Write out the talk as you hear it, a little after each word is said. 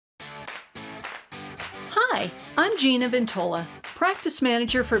Hi, I'm Gina Ventola, Practice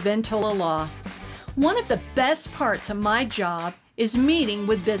Manager for Ventola Law. One of the best parts of my job is meeting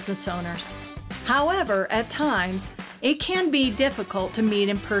with business owners. However, at times, it can be difficult to meet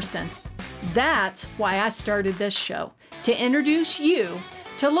in person. That's why I started this show, to introduce you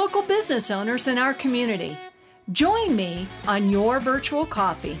to local business owners in our community. Join me on your virtual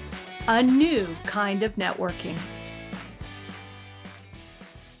coffee, a new kind of networking.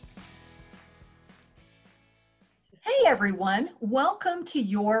 Hey everyone, welcome to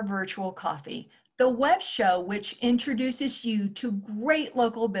Your Virtual Coffee, the web show which introduces you to great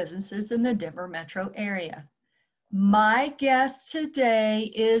local businesses in the Denver metro area. My guest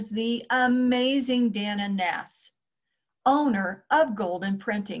today is the amazing Dana Naas, owner of Golden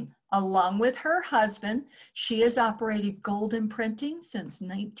Printing. Along with her husband, she has operated Golden Printing since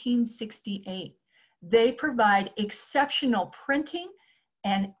 1968. They provide exceptional printing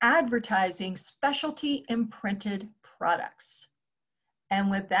and advertising specialty imprinted products. And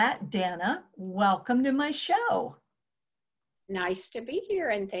with that, Dana, welcome to my show. Nice to be here,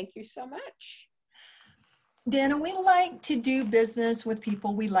 and thank you so much. Dana, we like to do business with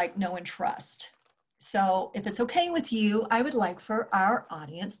people we like, know, and trust. So if it's okay with you, I would like for our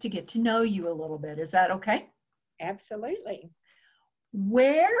audience to get to know you a little bit. Is that okay? Absolutely.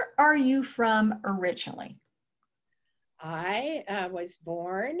 Where are you from originally? I was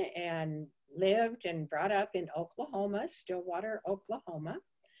born and lived and brought up in Oklahoma, Stillwater, Oklahoma.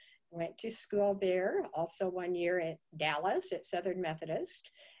 Went to school there, also 1 year at Dallas at Southern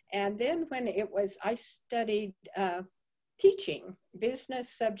Methodist. And then I studied teaching business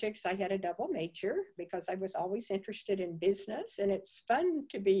subjects. I had a double major because I was always interested in business, and it's fun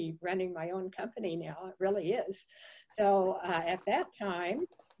to be running my own company now. It really is. So at that time,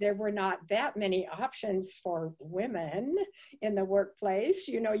 there were not that many options for women in the workplace.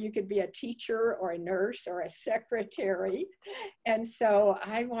 You know, you could be a teacher or a nurse or a secretary. And so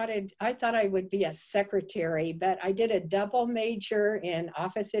I thought I would be a secretary, but I did a double major in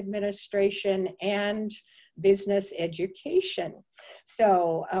office administration and business education.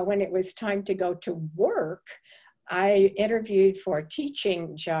 So when it was time to go to work, I interviewed for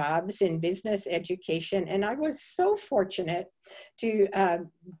teaching jobs in business education, and I was so fortunate to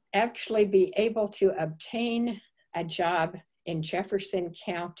actually be able to obtain a job in Jefferson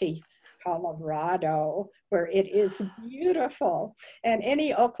County, Colorado, where it is beautiful. And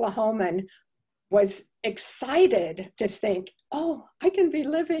any Oklahoman was excited to think, oh, I can be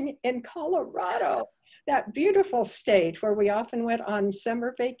living in Colorado, that beautiful state where we often went on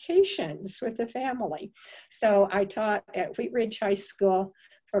summer vacations with the family. So I taught at Wheat Ridge High School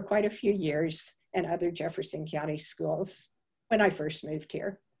for quite a few years and other Jefferson County schools when I first moved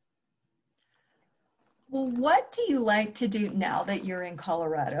here. Well, what do you like to do now that you're in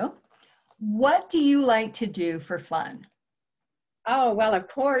Colorado? What do you like to do for fun? Oh, well, of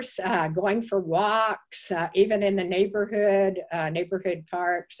course, going for walks, even in the neighborhood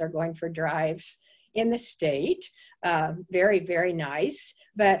parks, or going for drives in the state. Very, very nice.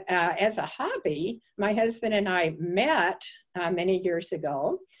 But as a hobby, my husband and I met many years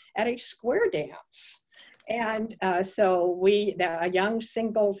ago at a square dance. And so a young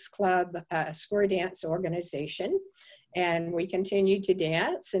singles club square dance organization. And we continued to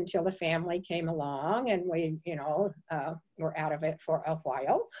dance until the family came along, and we, were out of it for a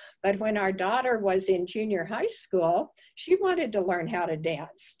while. But when our daughter was in junior high school, she wanted to learn how to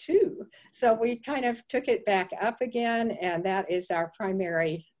dance too. So we kind of took it back up again, and that is our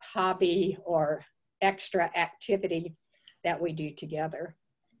primary hobby or extra activity that we do together.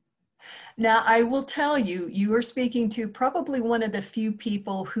 Now, I will tell you, you are speaking to probably one of the few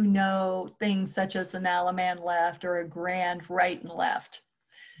people who know things such as an Alaman left or a grand right and left,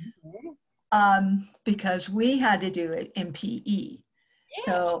 because we had to do it in PE. Yes.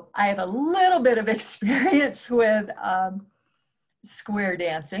 So I have a little bit of experience with square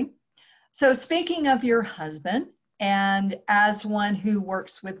dancing. So speaking of your husband, and as one who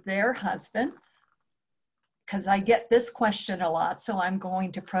works with their husband, because I get this question a lot, so I'm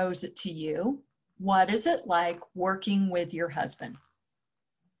going to pose it to you. What is it like working with your husband?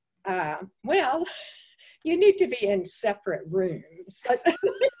 Well, you need to be in separate rooms.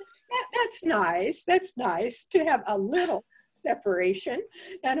 That's nice. That's nice to have a little separation.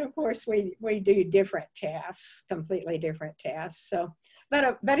 And of course, we do different tasks, completely different tasks. So,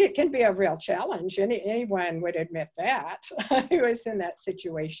 but it can be a real challenge. Anyone would admit that who is in that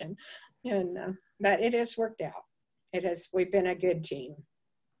situation. And but it has worked out. We've been a good team.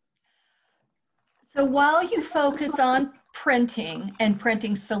 So while you focus on printing and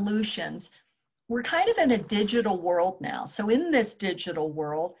printing solutions, we're kind of in a digital world now. So in this digital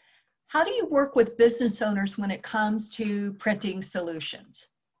world, How do you work with business owners when it comes to printing solutions?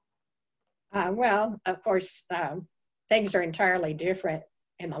 Well, of course, things are entirely different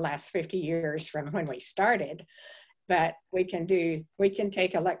in the last 50 years from when we started, but we can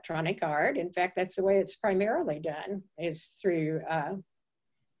take electronic art. In fact, that's the way it's primarily done, is through,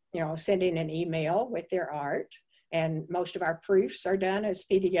 sending an email with their art. And most of our proofs are done as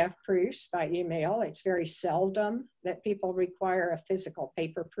PDF proofs by email. It's very seldom that people require a physical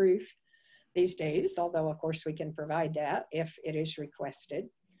paper proof these days, although of course we can provide that if it is requested.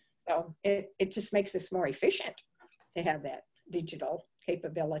 So it just makes us more efficient to have that digital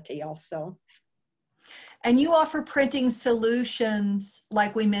capability also. And you offer printing solutions,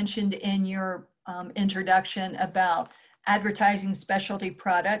 like we mentioned in your introduction about advertising specialty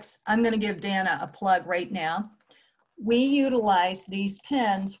products. I'm going to give Dana a plug right now. We utilize these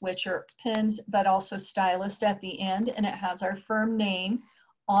pens, which are pens, but also stylus at the end, and it has our firm name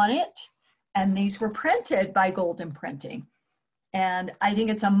on it. And these were printed by Golden Printing. And I think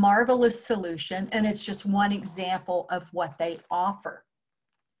it's a marvelous solution, and it's just one example of what they offer.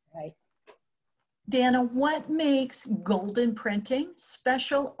 Right. Dana, what makes Golden Printing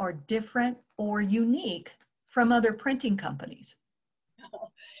special or different or unique from other printing companies?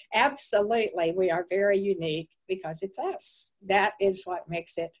 Absolutely. We are very unique because it's us. That is what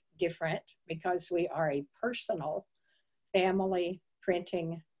makes it different, because we are a personal family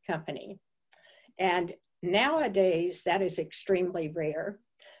printing company. And nowadays, that is extremely rare.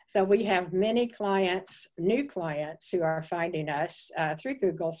 So we have many clients, new clients, who are finding us through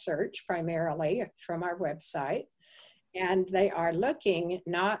Google search, primarily from our website. And they are looking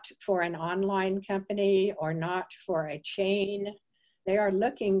not for an online company or not for a chain. They are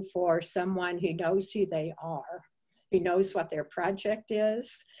looking for someone who knows who they are, who knows what their project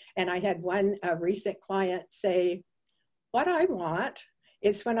is. And I had one recent client say, what I want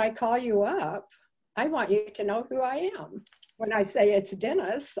is when I call you up, I want you to know who I am. When I say it's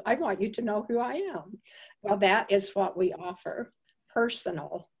Dennis, I want you to know who I am. Well, that is what we offer,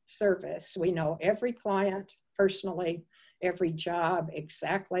 personal service. We know every client personally, every job,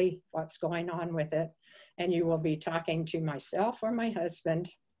 exactly what's going on with it. And you will be talking to myself or my husband,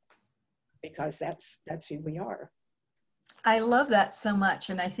 because that's who we are. I love that so much.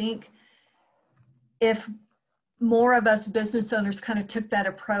 And I think if more of us business owners kind of took that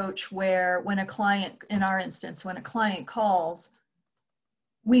approach, where when a client, in our instance, when a client calls,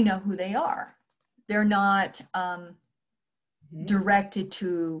 we know who they are. They're not directed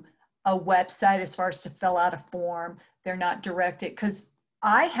to a website as far as to fill out a form. They're not directed, because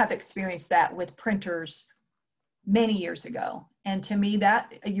I have experienced that with printers many years ago. And to me,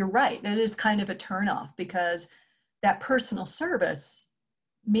 that, you're right, that is kind of a turnoff, because that personal service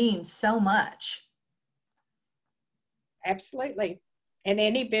means so much. Absolutely. In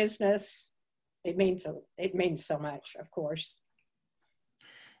any business, it means so much, of course.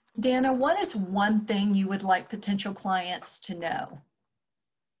 Dana, what is one thing you would like potential clients to know?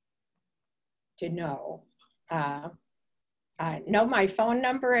 To know. Know my phone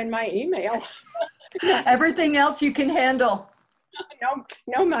number and my email. Everything else you can handle.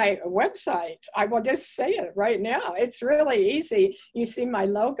 Know my website. I will just say it right now. It's really easy. You see my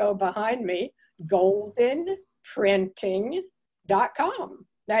logo behind me, goldenprinting.com.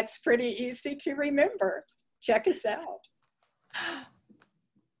 That's pretty easy to remember. Check us out.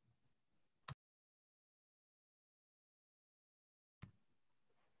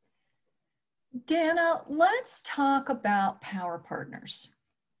 Dana, let's talk about power partners.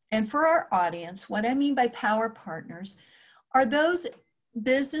 And for our audience, what I mean by power partners are those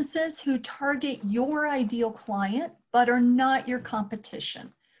businesses who target your ideal client, but are not your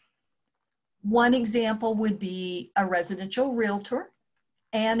competition. One example would be a residential realtor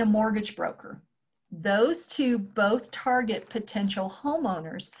and a mortgage broker. Those two both target potential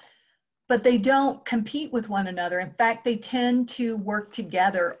homeowners, but they don't compete with one another. In fact, they tend to work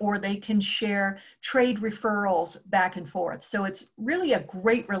together, or they can share trade referrals back and forth. So it's really a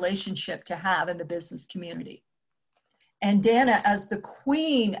great relationship to have in the business community. And Dana, as the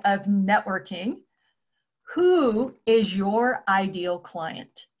queen of networking, who is your ideal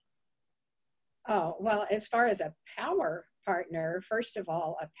client? Oh, well, as far as a power partner, first of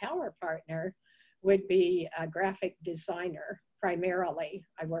all, a power partner would be a graphic designer. Primarily,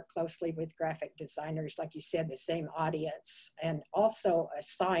 I work closely with graphic designers, like you said, the same audience, and also a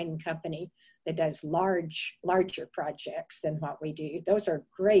sign company that does larger projects than what we do. Those are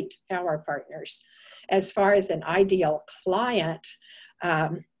great power partners. As far as an ideal client,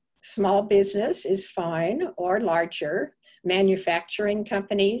 small business is fine, or larger. Manufacturing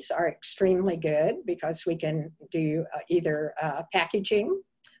companies are extremely good, because we can do either packaging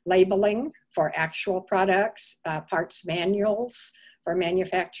labeling for actual products, parts manuals for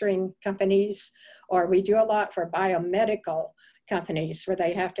manufacturing companies, or we do a lot for biomedical companies where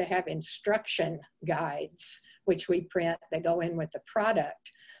they have to have instruction guides, which we print that go in with the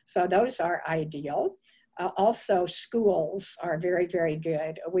product. So those are ideal. Also, schools are very, very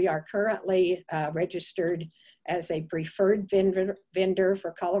good. We are currently registered as a preferred vendor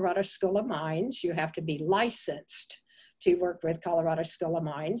for Colorado School of Mines. You have to be licensed to work with Colorado School of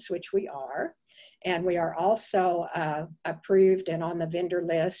Mines, which we are. And we are also approved and on the vendor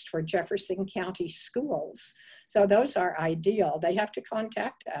list for Jefferson County schools. So those are ideal. They have to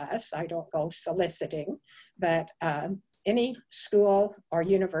contact us. I don't go soliciting, but any school or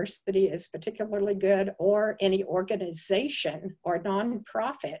university is particularly good, or any organization or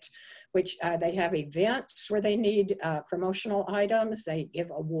nonprofit, which they have events where they need promotional items. They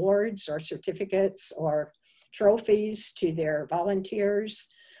give awards or certificates or trophies to their volunteers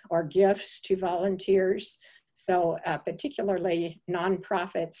or gifts to volunteers. So particularly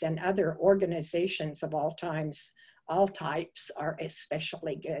nonprofits and other organizations of all types are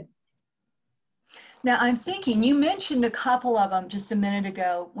especially good. Now I'm thinking, you mentioned a couple of them just a minute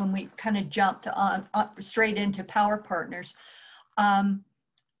ago when we kind of jumped on straight into Power Partners.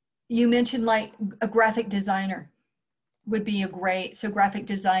 You mentioned like a graphic designer would be so graphic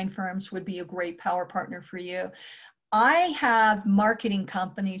design firms would be a great Power Partner for you. I have marketing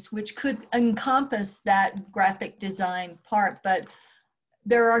companies which could encompass that graphic design part, but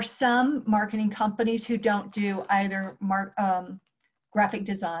there are some marketing companies who don't do either graphic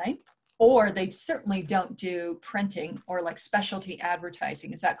design, or they certainly don't do printing or like specialty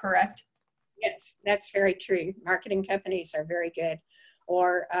advertising. Is that correct? Yes, that's very true. Marketing companies are very good,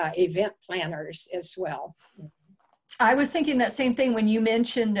 or event planners as well. I was thinking that same thing when you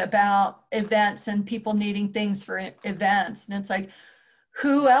mentioned about events and people needing things for events. And it's like,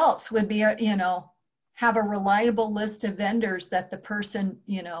 who else would be, have a reliable list of vendors that the person,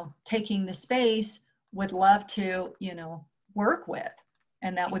 taking the space would love to, work with?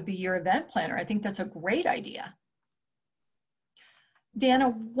 And that would be your event planner. I think that's a great idea. Dana,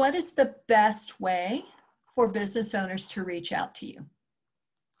 what is the best way for business owners to reach out to you?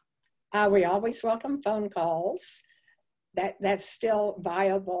 We always welcome phone calls. That's still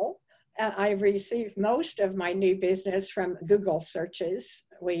viable. I receive most of my new business from Google searches.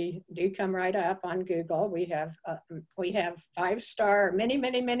 We do come right up on Google. We have 5-star, many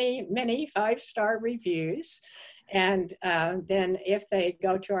 5-star reviews. And then if they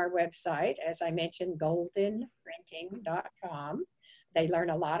go to our website, as I mentioned, goldenprinting.com, they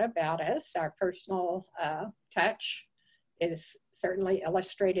learn a lot about us. Our personal touch is certainly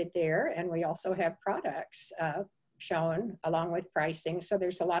illustrated there. And we also have products shown along with pricing. So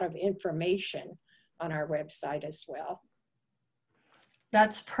there's a lot of information on our website as well.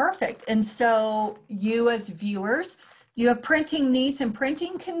 That's perfect. And so you as viewers, you have printing needs, and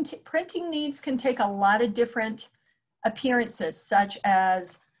printing needs can take a lot of different appearances, such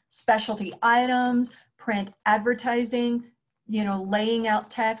as specialty items, print advertising, laying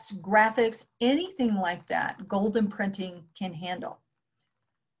out text, graphics, anything like that. Golden Printing can handle.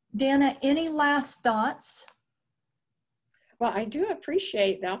 Dana, any last thoughts? Well, I do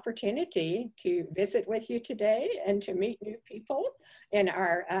appreciate the opportunity to visit with you today and to meet new people in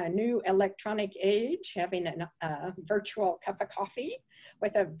our new electronic age, having a virtual cup of coffee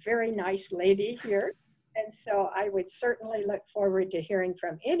with a very nice lady here. And so I would certainly look forward to hearing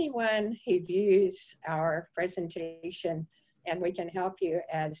from anyone who views our presentation, and we can help you,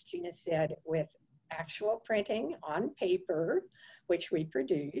 as Gina said, with actual printing on paper, which we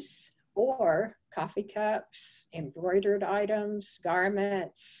produce, or coffee cups, embroidered items,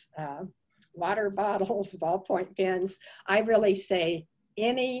 garments, water bottles, ballpoint pens. I really say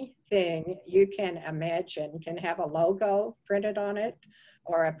anything you can imagine can have a logo printed on it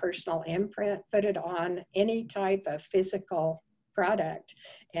or a personal imprint put it on any type of physical product.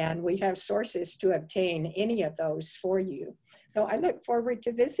 And we have sources to obtain any of those for you. So I look forward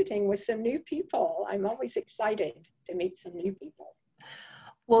to visiting with some new people. I'm always excited to meet some new people.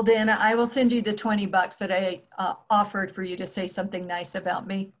 Well, Dana, I will send you the $20 that I offered for you to say something nice about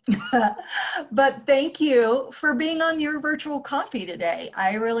me. But thank you for being on your virtual coffee today.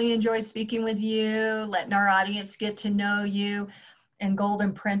 I really enjoy speaking with you, letting our audience get to know you and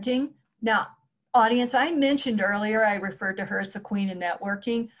Golden Printing. Now, audience, I mentioned earlier, I referred to her as the queen of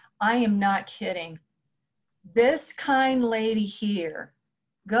networking. I am not kidding. This kind lady here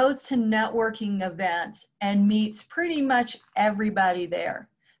goes to networking events and meets pretty much everybody there.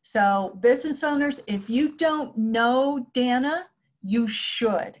 So business owners, if you don't know Dana, you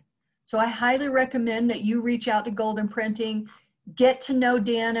should. So I highly recommend that you reach out to Golden Printing, get to know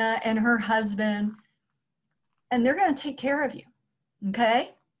Dana and her husband, and they're going to take care of you. Okay?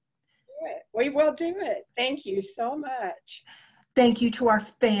 We will do it. Thank you so much. Thank you to our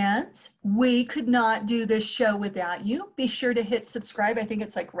fans. We could not do this show without you. Be sure to hit subscribe. I think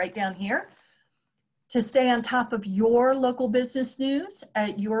it's like right down here to stay on top of your local business news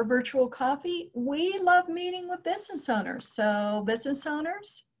at Your Virtual Coffee. We love meeting with business owners. So business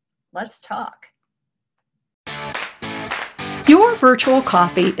owners, let's talk. Your Virtual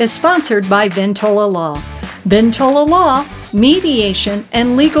Coffee is sponsored by Ventola Law. Ventola Law, mediation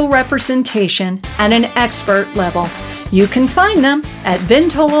and legal representation at an expert level. You can find them at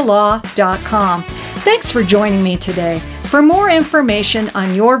ventolalaw.com. Thanks for joining me today. For more information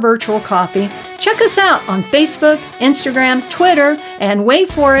on Your Virtual Coffee, check us out on Facebook, Instagram, Twitter, and wait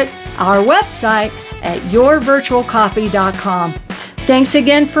for it, our website at yourvirtualcoffee.com. Thanks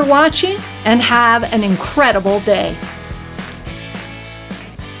again for watching and have an incredible day.